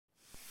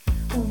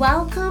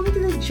Welcome to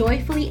the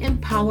Joyfully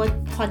Empowered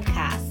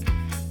podcast.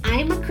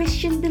 I'm a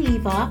Christian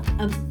believer,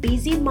 a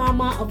busy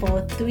mama of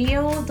our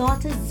 3-year-old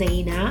daughter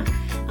Zaina,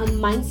 a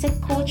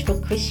mindset coach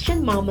for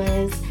Christian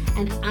mamas,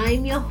 and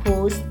I'm your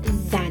host,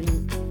 Zani.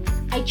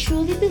 I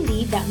truly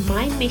believe that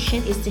my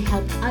mission is to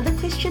help other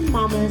Christian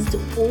mamas to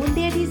own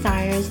their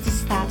desires to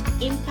start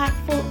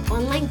impactful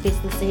online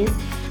businesses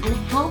and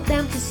help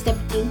them to step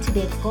into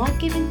their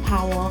God-given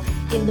power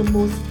in the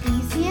most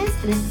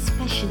easiest and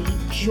especially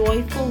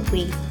joyful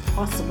way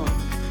possible.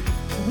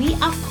 We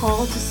are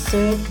called to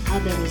serve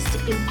others,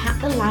 to impact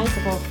the lives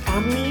of our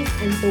families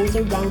and those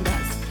around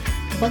us.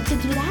 But to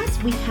do that,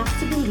 we have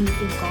to believe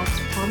in God's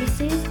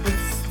promises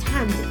and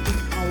stand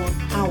in our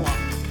power.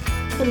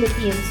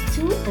 Philippians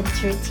 2 and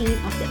 13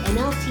 of the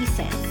NLT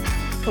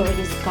says, "For it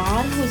is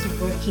God who is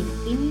working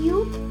in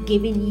you,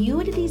 giving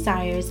you the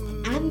desires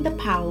and the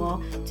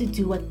power to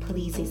do what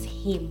pleases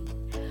Him."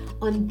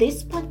 On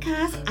this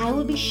podcast, I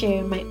will be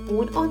sharing my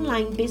own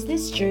online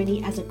business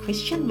journey as a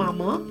Christian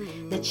mama,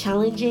 the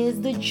challenges,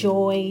 the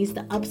joys,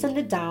 the ups and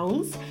the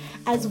downs,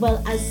 as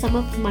well as some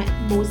of my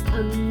most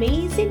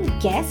amazing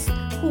guests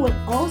who will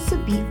also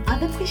be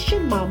other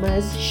Christian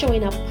mamas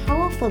showing up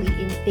powerfully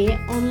in their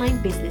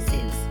online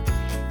businesses.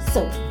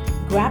 So,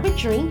 grab a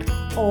drink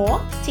or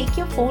take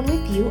your phone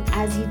with you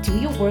as you do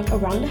your work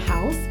around the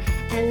house,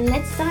 and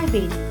let's dive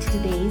into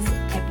today's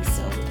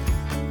episode.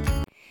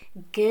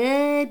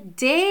 Good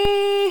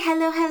day!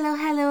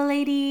 Hello,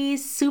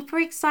 ladies. Super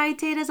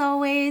excited as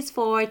always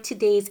for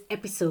today's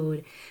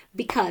episode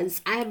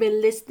because I have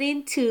been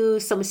listening to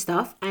some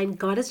stuff and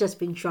God has just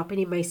been dropping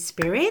in my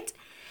spirit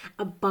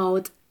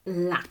about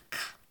lack.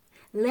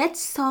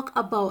 Let's talk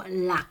about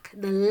lack,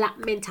 the lack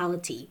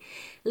mentality.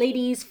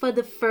 Ladies, for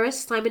the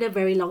first time in a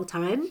very long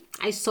time,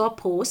 I saw a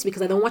post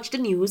because I don't watch the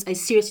news. I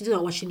seriously do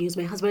not watch the news.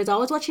 My husband is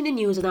always watching the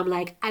news and I'm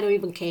like, I don't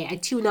even care. I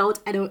tune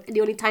out.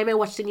 The only time I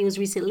watched the news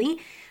recently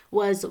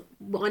was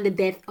on the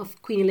death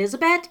of Queen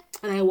Elizabeth,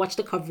 and I watched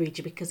the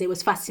coverage because it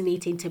was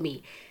fascinating to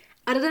me.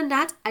 Other than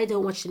that, I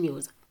don't watch the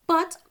news.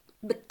 But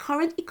the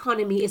current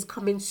economy is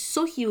coming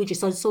so huge,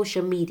 it's on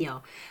social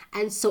media.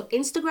 And so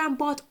Instagram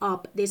brought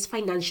up this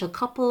financial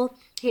couple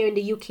here in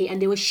the UK,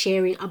 and they were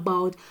sharing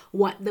about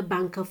what the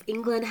Bank of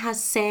England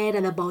has said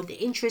and about the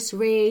interest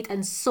rate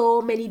and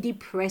so many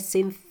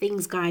depressing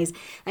things, guys.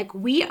 Like,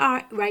 we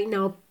are right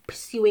now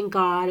pursuing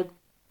God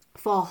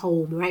for a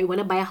home, right? We want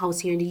to buy a house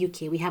here in the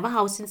UK. We have a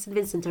house in St.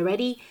 Vincent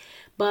already,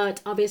 but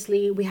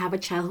obviously we have a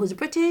child who's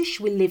British.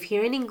 We live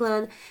here in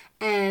England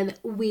and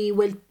we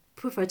will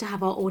prefer to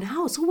have our own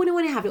house. Who wouldn't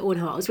want to have your own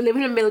house? We live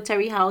in a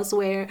military house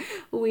where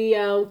we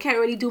can't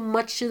really do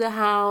much to the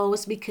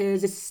house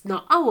because it's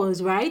not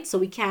ours, right? So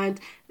we can't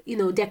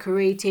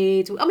decorate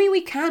it. I mean,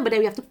 we can, but then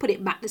we have to put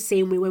it back the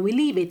same way when we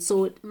leave it.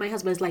 So my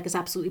husband's like, it's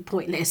absolutely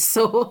pointless.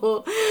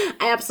 So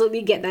I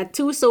absolutely get that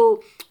too.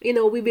 So,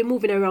 we've been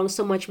moving around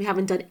so much. We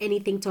haven't done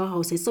anything to our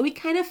houses. So we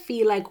kind of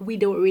feel like we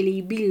don't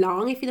really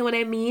belong, if you know what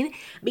I mean,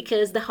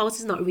 because the house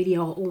is not really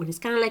our own. It's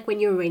kind of like when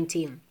you're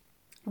renting.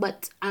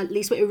 But at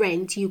least with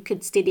rent, you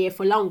could stay there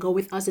for longer.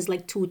 With us, it's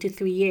like 2 to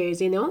 3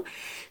 years,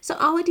 So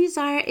our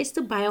desire is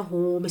to buy a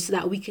home so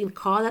that we can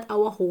call it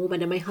our home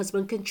and then my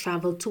husband can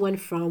travel to and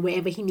from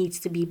wherever he needs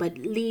to be. But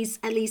at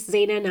least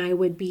Zaina and I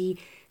would be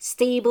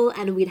stable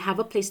and we'd have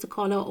a place to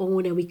call our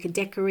own and we could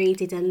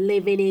decorate it and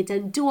live in it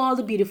and do all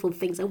the beautiful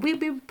things. And we've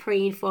been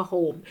praying for a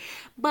home.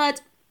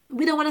 But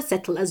we don't want to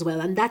settle as well.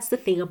 And that's the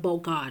thing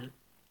about God.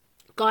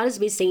 God has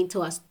been saying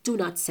to us, do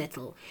not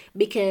settle,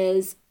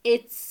 because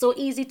it's so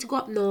easy to go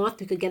up north.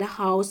 We could get a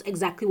house,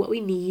 exactly what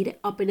we need,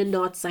 up in the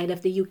north side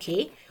of the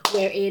UK,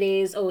 where it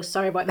is,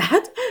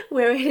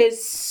 where it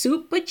is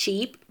super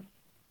cheap,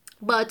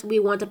 but we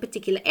want a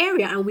particular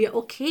area and we're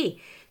okay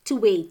to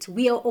wait.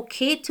 We are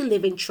okay to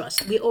live in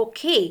trust. We're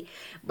okay.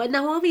 But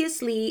now,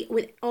 obviously,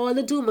 with all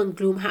the doom and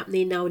gloom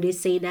happening now, they're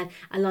saying that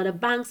a lot of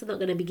banks are not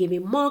going to be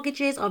giving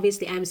mortgages.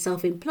 Obviously, I'm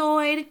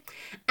self-employed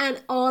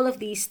and all of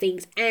these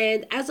things.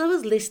 And as I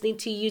was listening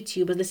to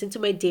YouTube, I was listening to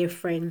my dear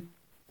friend,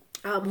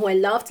 who I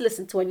love to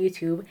listen to on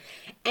YouTube,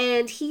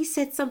 and he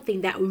said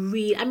something that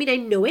I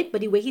know it, but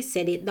the way he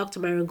said it,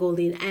 Dr. Myron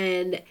Golden,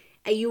 and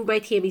you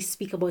might hear me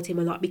speak about him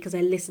a lot because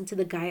I listen to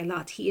the guy a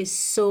lot. He is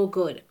so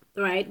good,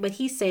 right? But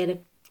he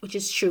said, which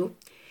is true,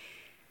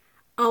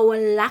 our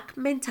lack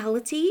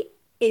mentality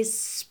is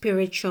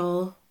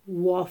spiritual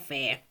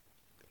warfare.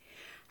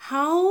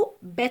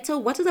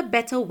 What is a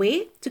better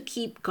way to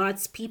keep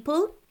God's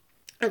people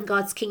and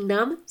God's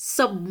kingdom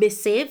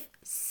submissive,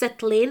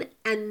 settling,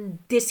 and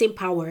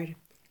disempowered?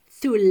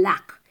 Through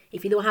lack.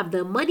 If you don't have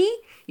the money,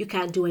 you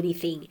can't do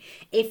anything.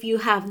 If you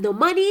have no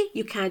money,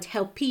 you can't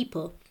help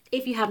people.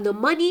 If you have no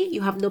money,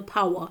 you have no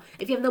power.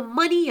 If you have no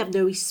money, you have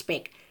no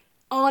respect.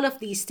 All of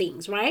these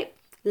things, right?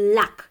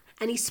 Lack.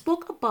 And he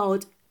spoke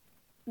about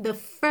the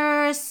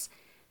first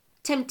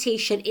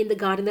temptation in the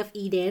Garden of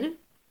Eden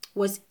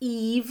was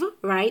Eve,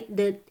 right?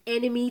 The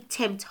enemy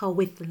tempted her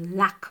with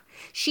lack.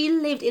 She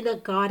lived in a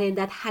garden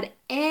that had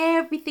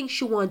everything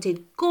she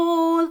wanted: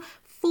 gold,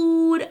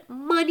 food,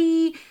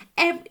 money.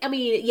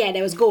 Yeah,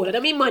 there was gold. I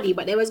don't mean money,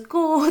 but there was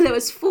gold, there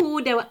was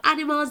food, there were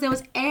animals, there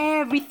was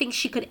everything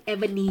she could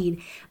ever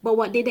need. But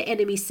what did the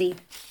enemy say?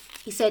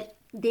 He said,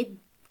 did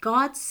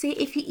God say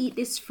if you eat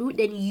this fruit,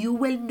 then you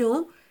will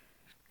know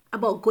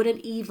about good and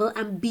evil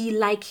and be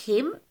like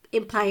him,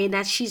 implying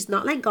that she's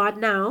not like God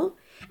now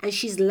and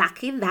she's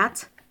lacking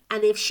that.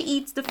 And if she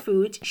eats the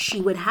fruit, she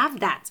would have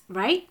that,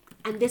 right?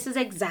 And this is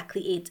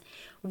exactly it.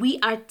 We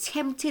are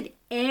tempted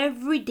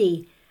every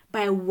day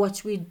by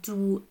what we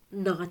do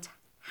not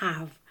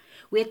have.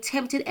 We're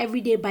tempted every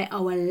day by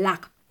our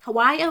lack.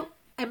 Why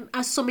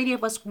are so many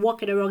of us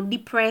walking around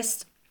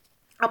depressed,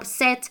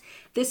 upset,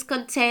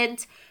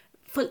 discontent,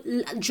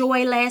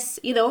 joyless,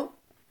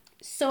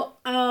 So,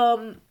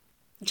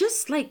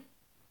 just like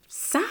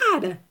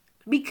sad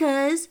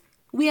because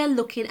we are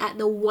looking at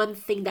the one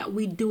thing that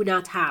we do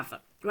not have,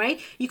 right?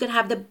 You could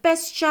have the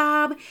best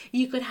job,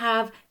 you could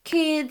have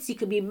kids, you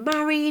could be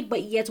married,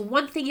 but yet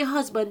one thing your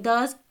husband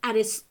does and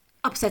it's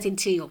upsetting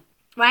to you,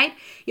 right?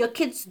 Your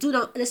kids do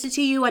not listen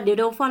to you and they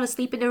don't fall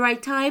asleep in the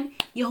right time,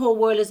 your whole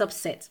world is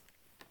upset.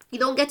 You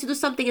don't get to do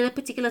something in a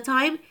particular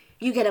time,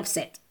 you get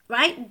upset.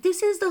 Right?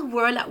 This is the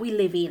world that we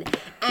live in.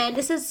 And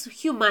this is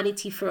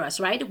humanity for us,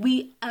 right?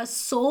 We are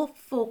so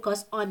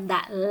focused on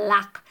that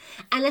lack.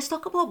 And let's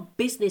talk about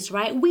business,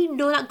 right? We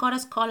know that God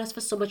has called us for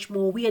so much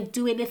more. We are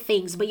doing the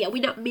things, but yet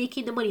we're not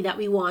making the money that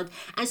we want.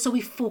 And so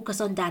we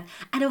focus on that.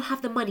 I don't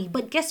have the money.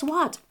 But guess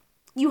what?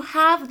 You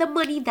have the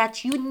money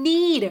that you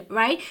need,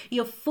 right?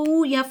 You have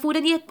food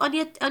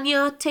on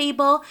your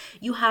table.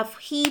 You have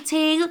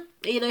heating.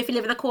 If you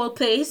live in a cold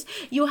place,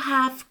 you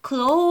have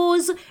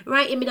clothes,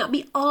 right? It may not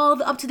be all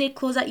the up-to-date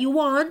clothes that you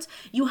want.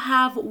 You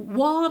have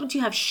warmth,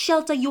 you have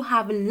shelter, you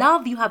have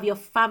love, you have your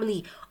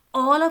family.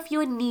 All of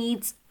your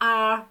needs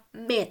are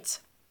met.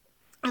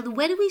 And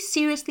when we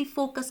seriously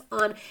focus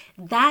on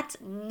that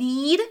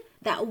need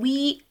that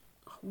we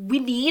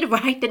need,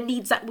 right? The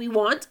needs that we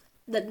want,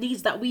 the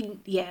needs that we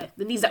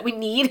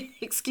need,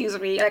 excuse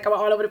me, like I'm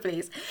all over the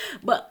place,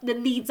 but the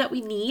needs that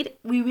we need,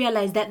 we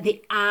realize that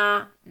they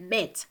are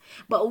met.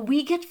 But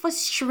we get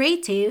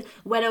frustrated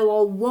when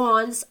our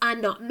wants are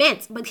not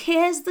met. But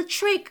here's the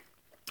trick.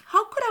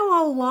 How could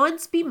our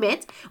wants be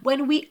met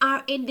when we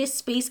are in this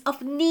space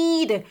of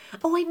need?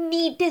 Oh, I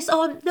need this,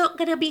 or I'm not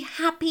gonna be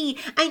happy.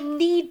 I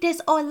need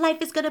this, or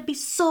life is gonna be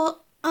so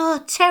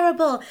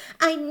terrible.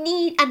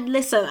 And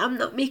listen, I'm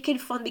not making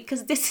fun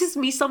because this is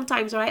me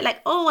sometimes, right? Like,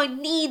 oh, I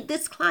need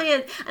this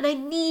client and I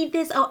need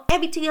this, or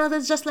everything else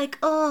is just like,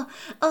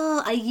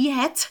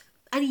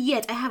 and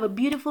yet I have a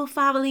beautiful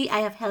family. I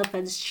have health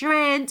and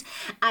strength.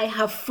 I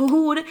have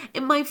food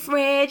in my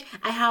fridge.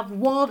 I have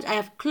warmth. I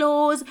have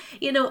clothes.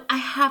 I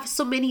have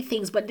so many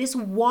things. But this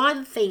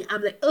one thing,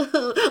 I'm like,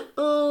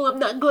 I'm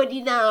not good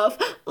enough.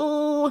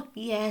 Oh,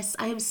 yes,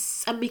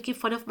 I'm making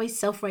fun of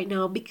myself right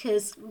now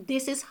because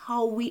this is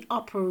how we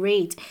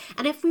operate.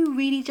 And if we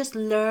really just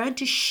learn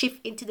to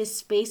shift into this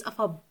space of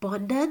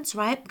abundance,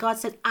 right? God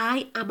said,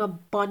 I am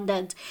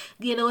abundant.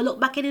 Look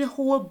back in the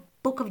whole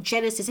book of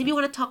Genesis. If you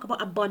want to talk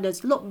about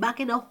abundance, look back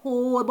in the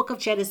whole book of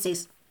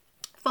Genesis.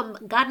 From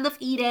Garden of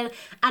Eden,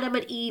 Adam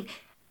and Eve,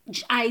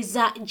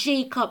 Isaac,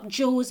 Jacob,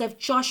 Joseph,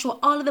 Joshua,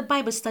 all of the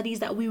Bible studies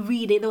that we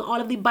read,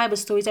 all of the Bible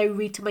stories I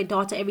read to my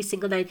daughter every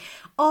single night.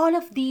 All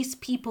of these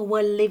people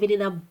were living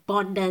in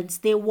abundance.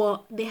 They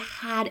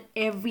had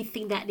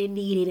everything that they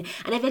needed.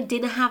 And if they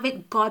didn't have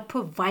it, God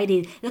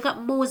provided. Look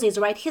at Moses,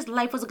 right? His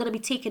life was going to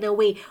be taken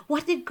away.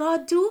 What did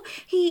God do?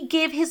 He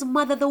gave his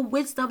mother the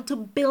wisdom to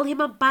build him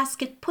a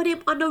basket, put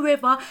him on the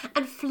river,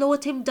 and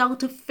float him down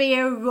to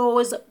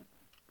Pharaoh's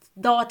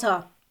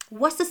daughter.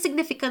 What's the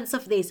significance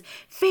of this?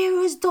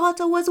 Pharaoh's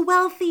daughter was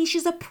wealthy.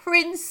 She's a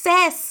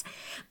princess.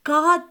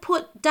 God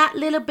put that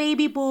little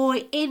baby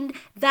boy in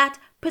that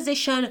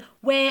position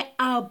where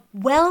a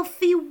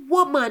wealthy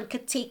woman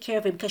could take care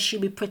of him because he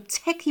will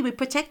be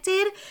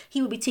protected.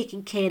 He will be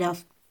taken care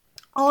of.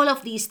 All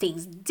of these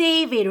things.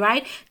 David,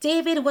 right?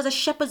 David was a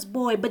shepherd's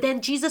boy, but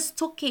then Jesus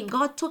took him.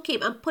 God took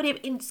him and put him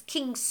in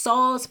King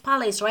Saul's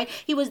palace, right?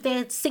 He was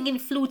there singing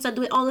flutes and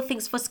doing all the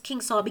things for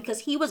King Saul because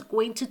he was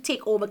going to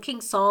take over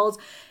King Saul's,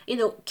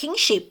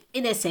 kingship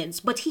in a sense.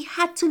 But he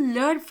had to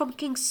learn from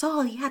King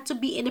Saul. He had to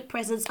be in the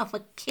presence of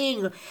a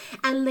king.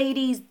 And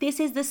ladies, this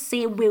is the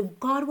same way.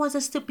 God wants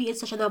us to be in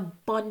such an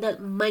abundant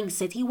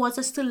mindset. He wants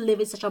us to live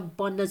in such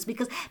abundance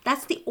because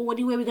that's the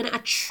only way we're going to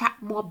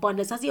attract more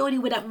abundance. That's the only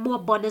way that more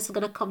abundance is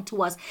going to come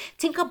to us.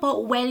 Think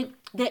about when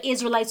the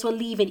Israelites were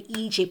leaving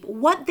Egypt.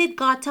 What did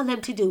God tell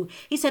them to do?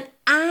 He said,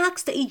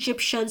 ask the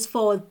Egyptians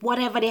for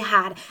whatever they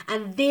had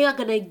and they are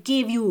going to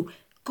give you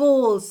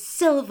gold,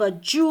 silver,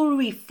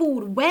 jewelry,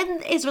 food. When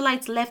the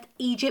Israelites left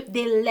Egypt,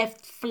 they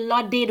left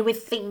flooded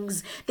with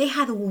things. They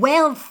had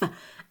wealth.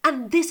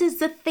 And this is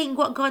the thing,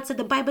 what God said.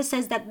 The Bible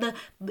says that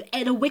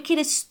the wicked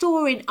is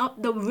storing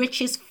up the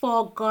riches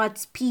for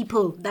God's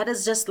people. That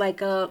is just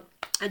like I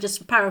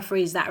just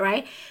paraphrase that,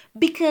 right?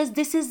 Because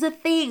this is the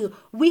thing.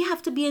 We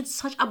have to be in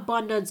such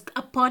abundance.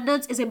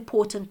 Abundance is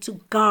important to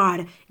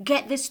God.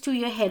 Get this to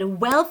your head.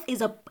 Wealth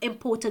is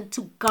important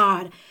to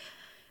God.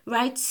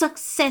 right?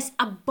 Success,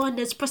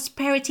 abundance,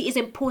 prosperity is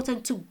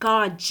important to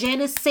God.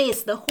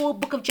 Genesis, the whole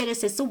book of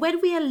Genesis. So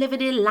when we are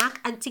living in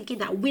lack and thinking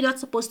that we're not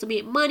supposed to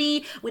make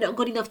money, we're not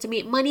good enough to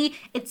make money,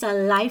 it's a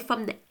lie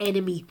from the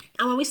enemy.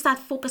 And when we start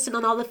focusing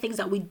on all the things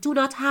that we do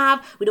not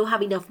have, we don't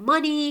have enough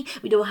money,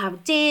 we don't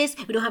have this,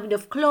 we don't have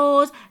enough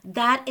clothes,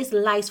 that is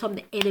lies from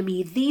the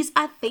enemy. These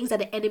are things that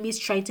the enemy is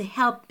trying to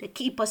help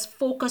keep us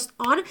focused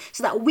on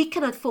so that we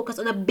cannot focus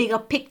on a bigger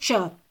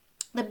picture.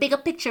 The bigger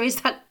picture is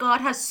that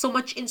God has so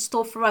much in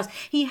store for us.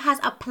 He has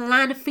a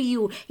plan for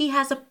you. He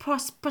has a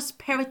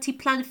prosperity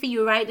plan for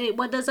you, right?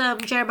 What does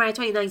Jeremiah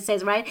 29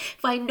 says, right?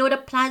 For I know the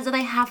plans that I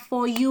have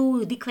for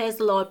you, declares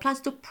the Lord. Plans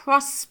to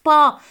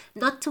prosper,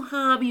 not to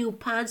harm you.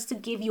 Plans to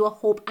give you a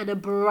hope and a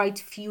bright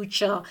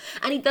future.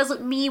 And it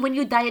doesn't mean when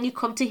you die and you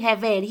come to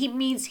heaven. He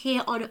means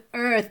here on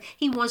earth.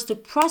 He wants to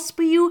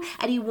prosper you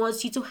and he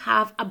wants you to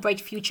have a bright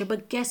future.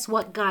 But guess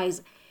what,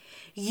 guys?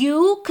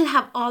 You could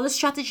have all the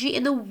strategy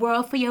in the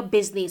world for your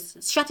business.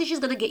 Strategy is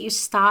going to get you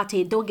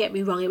started. Don't get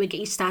me wrong. It will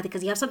get you started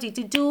because you have something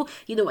to do.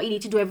 You know what you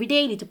need to do every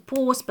day. You need to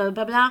post, blah,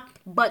 blah, blah.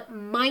 But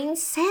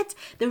mindset,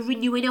 the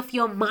renewing of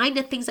your mind,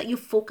 the things that you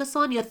focus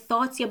on, your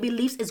thoughts, your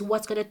beliefs is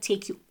what's going to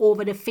take you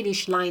over the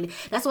finish line.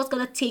 That's what's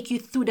going to take you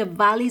through the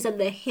valleys and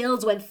the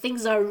hills when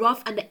things are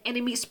rough and the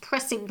enemy is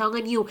pressing down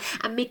on you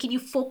and making you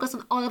focus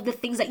on all of the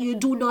things that you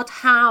do not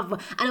have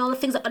and all the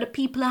things that other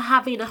people are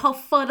having and how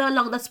further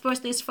along that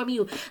person is from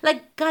you. Like,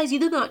 guys, you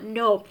do not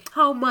know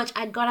how much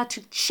I got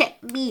to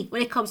check me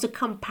when it comes to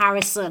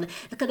comparison.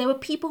 Because there were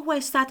people who I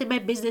started my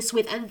business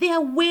with and they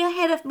are way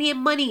ahead of me in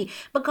money.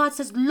 But God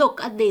says,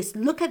 look at this,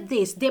 look at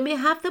this. They may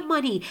have the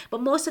money,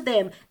 but most of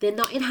them, they're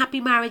not in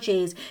happy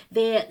marriages.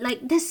 They're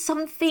like, there's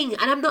something.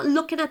 And I'm not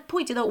looking at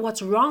pointing out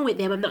what's wrong with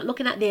them. I'm not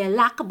looking at their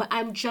lack, but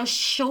I'm just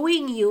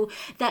showing you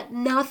that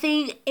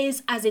nothing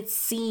is as it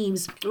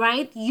seems,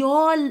 right?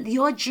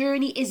 Your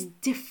journey is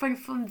different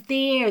from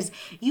theirs.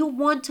 You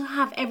want to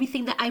have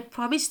everything that I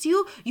promised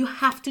you, you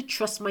have to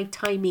trust my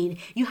timing.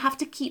 You have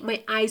to keep your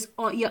eyes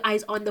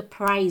on the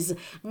prize,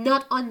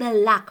 not on the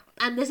lack.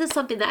 And this is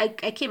something that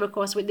I came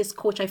across with this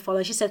coach I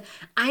follow. She said,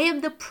 I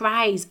am the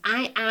prize.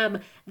 I am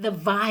the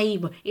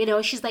vibe. You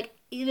know, she's like,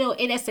 you know,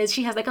 in essence,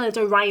 she has like a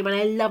little rhyme and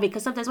I love it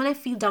because sometimes when I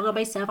feel down on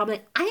myself, I'm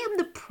like, I am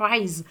the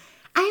prize.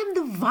 I am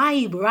the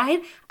vibe,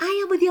 right?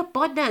 I am with the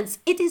abundance.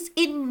 It is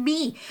in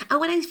me. And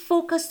when I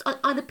focus on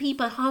other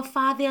people, how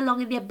far they're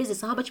along in their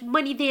business, how much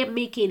money they're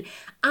making,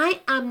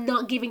 I am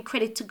not giving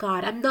credit to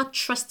God. I'm not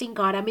trusting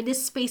God. I'm in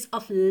this space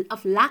of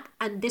lack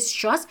and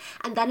distrust.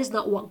 And that is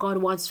not what God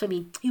wants for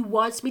me. He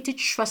wants me to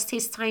trust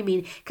his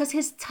timing because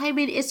his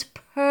timing is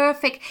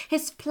perfect.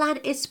 His plan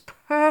is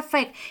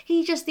perfect.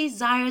 He just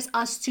desires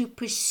us to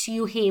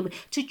pursue him,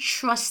 to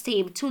trust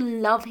him, to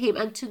love him,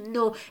 and to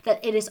know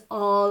that it is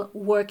all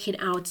working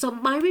out. So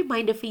my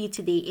reminder for you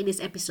today in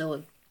this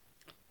episode,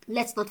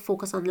 let's not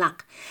focus on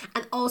lack.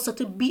 And also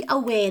to be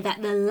aware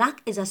that the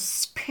lack is a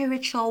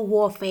spiritual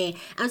warfare.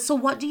 And so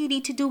what do you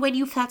need to do when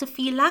you start to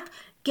feel lack?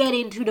 Get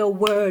into the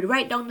word.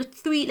 Write down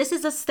this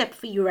is a step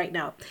for you right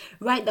now.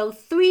 Write down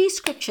 3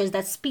 scriptures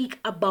that speak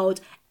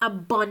about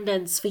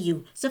abundance for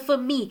you. So for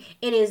me,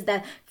 it is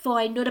that, for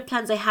I know the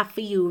plans I have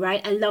for you,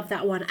 right? I love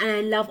that one. And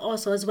I love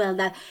also as well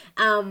that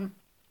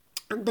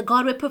the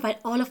God will provide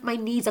all of my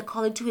needs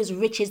according to his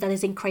riches that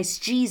is in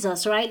Christ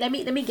Jesus, right? Let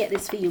me get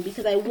this for you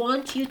because I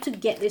want you to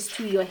get this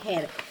to your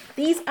head.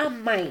 These are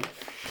my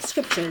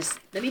scriptures.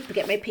 Let me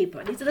get my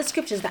paper. These are the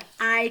scriptures that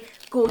I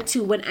go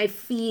to when I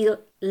feel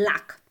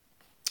lack.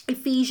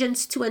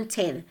 Ephesians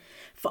 2:10.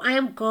 For I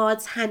am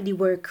God's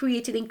handiwork,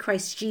 created in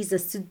Christ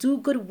Jesus to do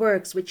good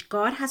works which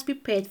God has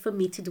prepared for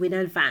me to do in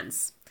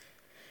advance.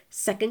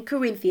 2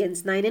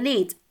 Corinthians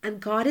 9:8. And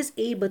God is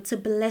able to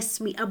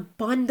bless me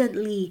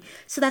abundantly,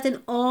 so that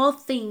in all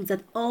things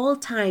at all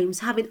times,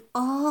 having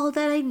all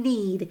that I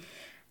need,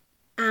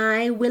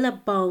 I will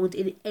abound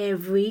in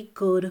every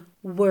good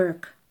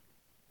work.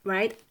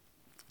 Right?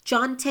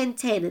 John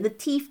 10:10, and the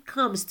thief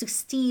comes to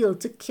steal,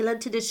 to kill,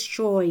 and to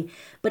destroy.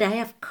 But I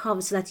have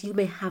come so that you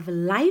may have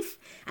life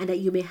and that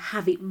you may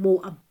have it more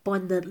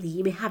abundantly.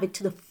 You may have it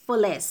to the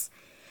fullest.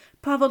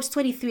 Proverbs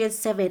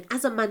 23:7,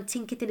 as a man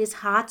thinketh in his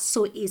heart,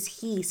 so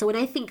is he. So when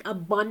I think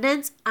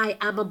abundance, I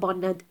am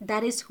abundant.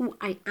 That is who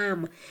I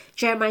am.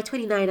 Jeremiah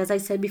 29, as I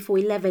said before,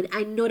 11,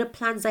 I know the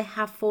plans I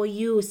have for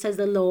you, says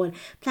the Lord.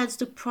 Plans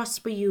to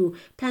prosper you,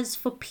 plans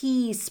for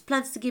peace,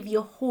 plans to give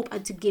you hope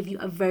and to give you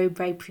a very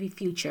bright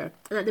future.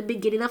 And at the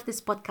beginning of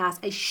this podcast,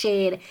 I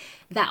shared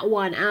that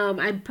one.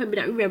 I probably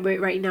not remember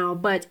it right now,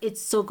 but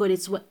it's so good.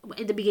 It's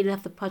in the beginning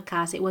of the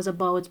podcast, it was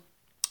about,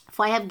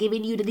 for I have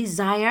given you the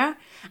desire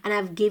and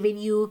I've given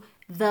you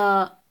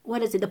the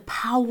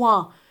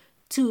power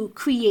to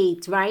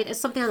create, right? It's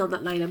something along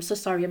that line. I'm so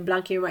sorry, I'm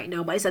blanking right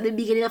now, but it's at the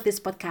beginning of this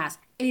podcast.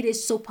 It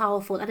is so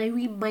powerful and I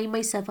remind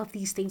myself of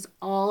these things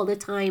all the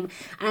time.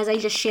 And as I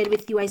just shared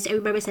with you, I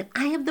remember I said,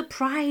 I am the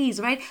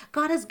prize, right?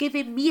 God has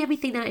given me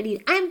everything that I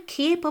need. I'm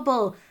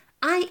capable.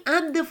 I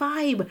am the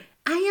vibe.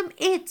 I am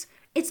it.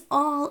 It's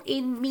all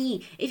in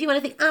me. If you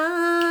want to think,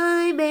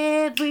 I'm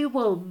every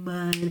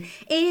woman,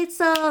 it's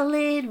all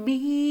in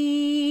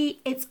me.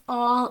 It's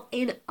all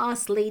in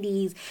us,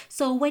 ladies.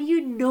 So when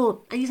you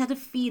know and you start to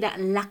feel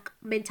that lack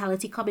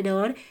mentality coming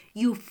on,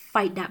 you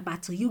fight that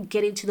battle. You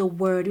get into the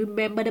word.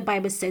 Remember, the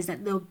Bible says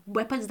that the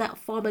weapons that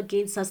form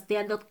against us, they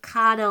are not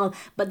carnal,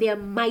 but they are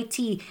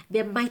mighty.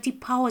 They're mighty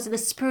powers in the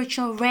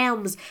spiritual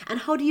realms. And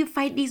how do you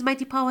fight these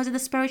mighty powers in the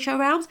spiritual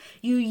realms?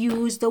 You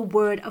use the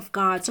word of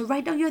God. So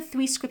write down your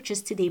 3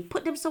 scriptures today.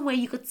 Put them somewhere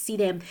you could see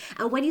them.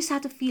 And when you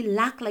start to feel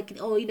lack, like,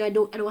 oh, I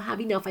don't have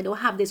enough, I don't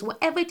have this,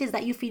 whatever it is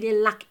that you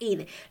feel lack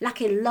in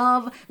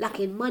love, lack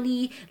in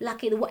money,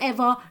 lack in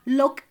whatever,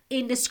 look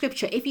in the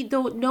scripture. If you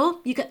don't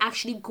know, you can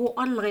actually go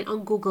online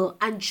on Google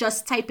and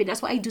just type in.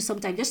 That's what I do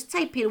sometimes. Just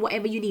type in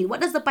whatever you need. What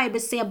does the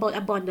Bible say about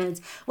abundance?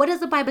 What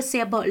does the Bible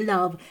say about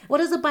love? What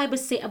does the Bible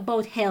say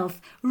about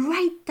health?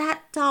 Write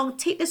that down.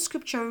 Take the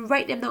scripture and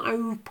write them down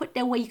and put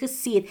them where you can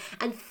see it,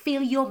 and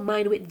fill your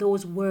mind with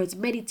those words.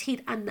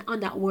 Meditate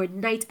on that word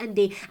night and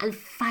day and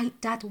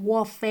fight that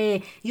warfare.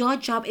 Your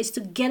job is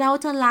to get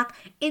out of lack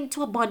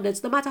into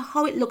abundance, no matter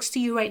how it looks to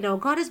you right now.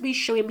 God has been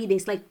showing me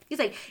this. Like, he's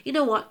like, you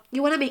know what?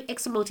 You want to make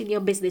X amount in your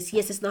business.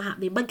 Yes, it's not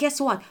happening. But guess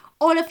what?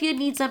 All of your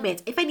needs are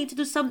met. If I need to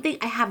do something,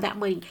 I have that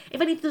money.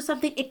 If I need to do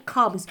something, it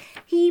comes.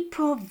 He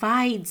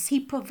provides. He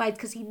provides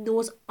because he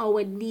knows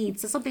our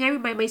needs. So something I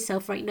remind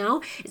myself right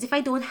now is, if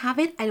I don't have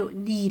it, I don't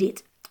need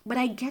it. But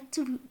I get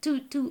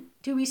to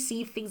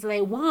receive things that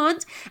I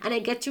want, and I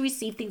get to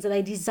receive things that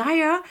I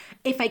desire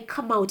if I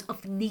come out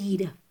of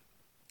need.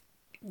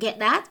 Get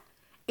that?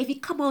 If you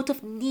come out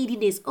of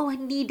neediness, oh, I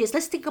need this.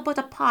 Let's think about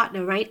a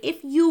partner, right?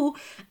 If you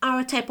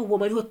are a type of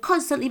woman who are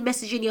constantly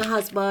messaging your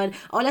husband,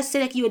 or let's say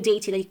like you're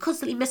dating and you're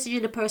constantly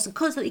messaging the person,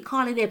 constantly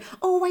calling them,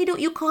 oh, why don't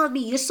you call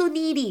me? You're so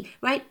needy,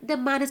 right? The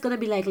man is going to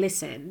be like,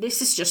 listen,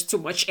 this is just too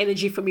much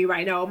energy for me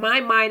right now.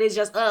 My mind is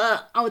just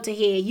out of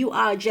here. You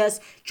are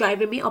just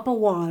driving me up a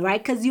wall,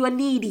 right? Because you are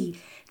needy.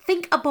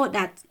 Think about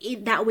that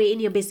in that way in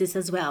your business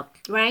as well,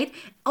 right?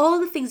 All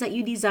the things that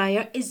you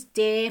desire is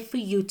there for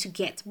you to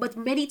get. But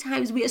many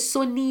times we are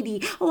so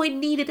needy. Oh, I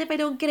need it. If I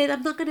don't get it,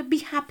 I'm not going to be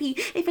happy.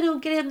 If I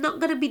don't get it, I'm not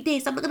going to be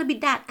this. I'm not going to be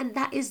that. And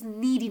that is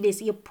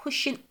neediness. You're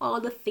pushing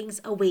all the things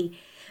away.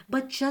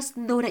 But just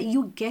know that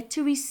you get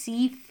to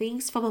receive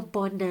things from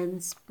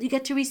abundance. You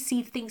get to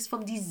receive things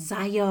from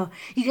desire.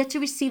 You get to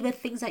receive the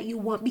things that you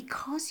want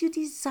because you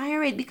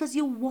desire it, because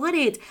you want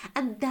it.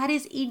 And that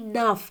is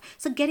enough.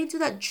 So get into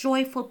that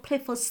joyful,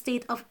 playful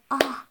state of,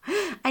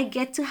 I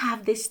get to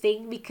have this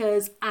thing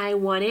because I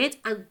want it,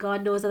 and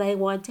God knows that I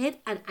want it,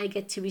 and I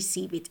get to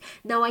receive it.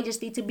 Now I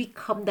just need to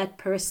become that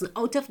person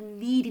out of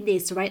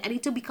neediness, right? I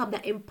need to become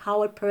that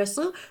empowered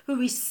person who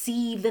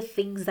receive the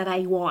things that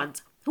I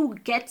want, who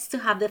gets to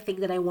have the thing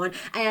that I want.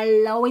 I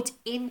allow it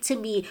into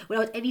me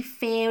without any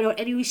fear, without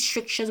any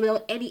restrictions,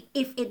 without any,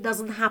 if it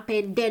doesn't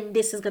happen, then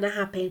this is going to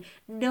happen.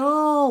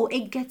 No,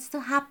 it gets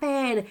to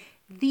happen.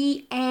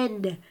 The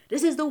end.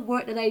 This is the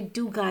work that I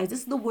do, guys. This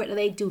is the work that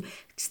I do.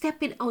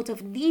 Stepping out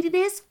of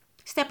neediness,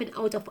 stepping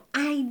out of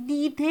I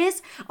need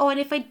this, and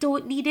if I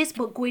don't need this,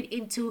 but going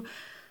into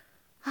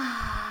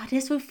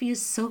this will feel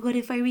so good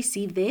if I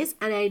receive this,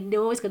 and I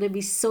know it's going to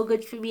be so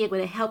good for me. I'm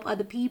going to help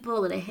other people,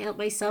 I'm going to help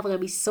myself, I'm going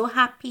to be so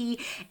happy,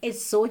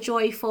 it's so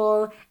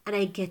joyful, and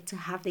I get to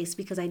have this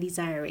because I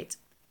desire it.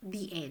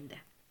 The end.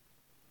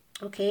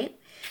 Okay,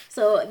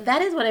 so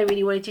that is what I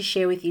really wanted to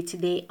share with you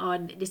today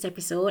on this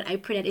episode. I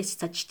pray that it's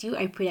touched you.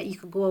 I pray that you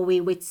can go away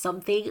with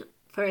something.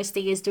 First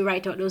thing is to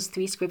write out those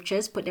 3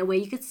 scriptures, put them where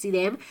you can see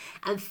them,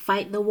 and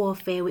fight the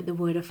warfare with the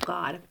word of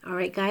God. All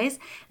right, guys,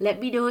 let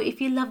me know if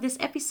you love this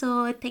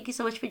episode. Thank you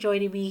so much for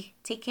joining me.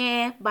 Take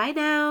care. Bye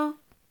now.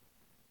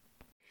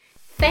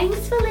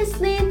 Thanks for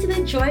listening to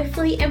the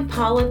Joyfully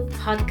Empowered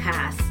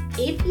podcast.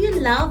 If you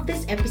love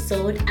this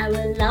episode, I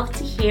would love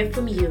to hear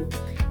from you.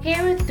 Here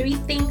are 3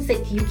 things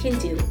that you can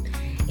do.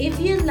 If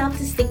you'd love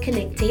to stay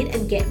connected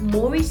and get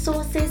more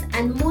resources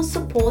and more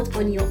support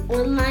on your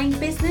online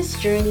business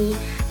journey,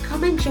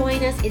 come and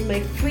join us in my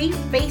free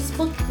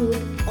Facebook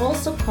group,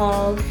 also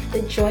called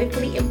the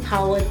Joyfully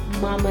Empowered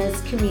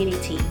Mamas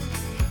Community.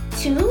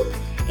 2,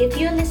 if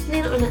you're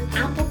listening on an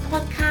Apple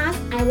podcast,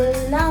 I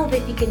would love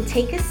if you can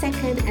take a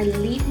second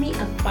and leave me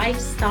a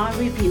 5-star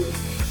review.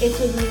 It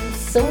would mean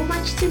so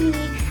much to me,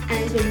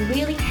 and it will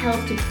really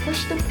help to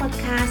push the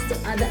podcast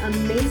to other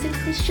amazing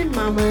Christian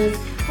mamas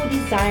who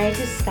desire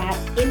to start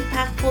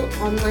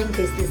impactful online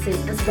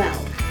businesses as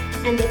well.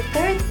 And the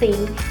 3rd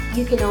thing,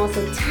 you can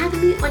also tag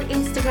me on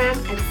Instagram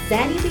at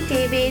Zanny B.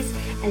 Davis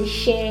and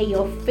share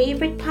your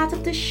favorite part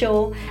of the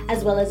show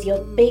as well as your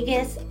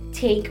biggest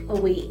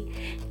takeaway.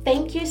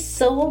 Thank you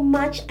so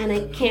much, and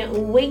I can't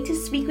wait to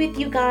speak with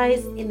you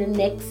guys in the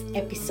next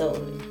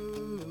episode.